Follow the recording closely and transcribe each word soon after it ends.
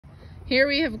Here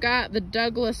we have got the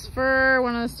Douglas-fir.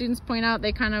 One of the students point out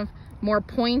they kind of more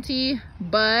pointy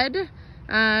bud.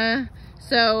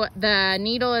 So the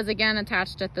needle is again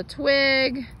attached at the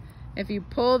twig. If you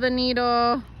pull the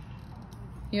needle,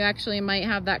 you actually might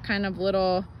have that kind of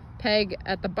little peg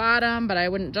at the bottom, but I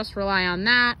wouldn't just rely on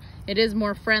that. It is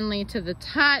more friendly to the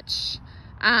touch.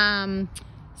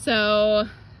 So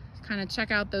kind of check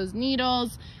out those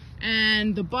needles.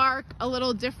 And the bark, a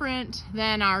little different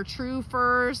than our true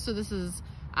firs. So this is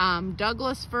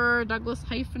Douglas-fir,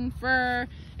 Douglas-fir.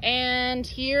 And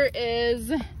here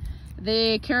is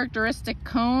the characteristic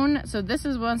cone. So this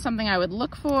is something I would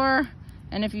look for.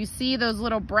 And if you see those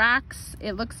little bracts,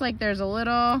 it looks like there's a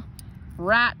little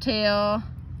rat tail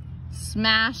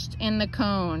smashed in the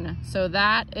cone. So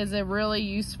that is a really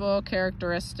useful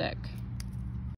characteristic.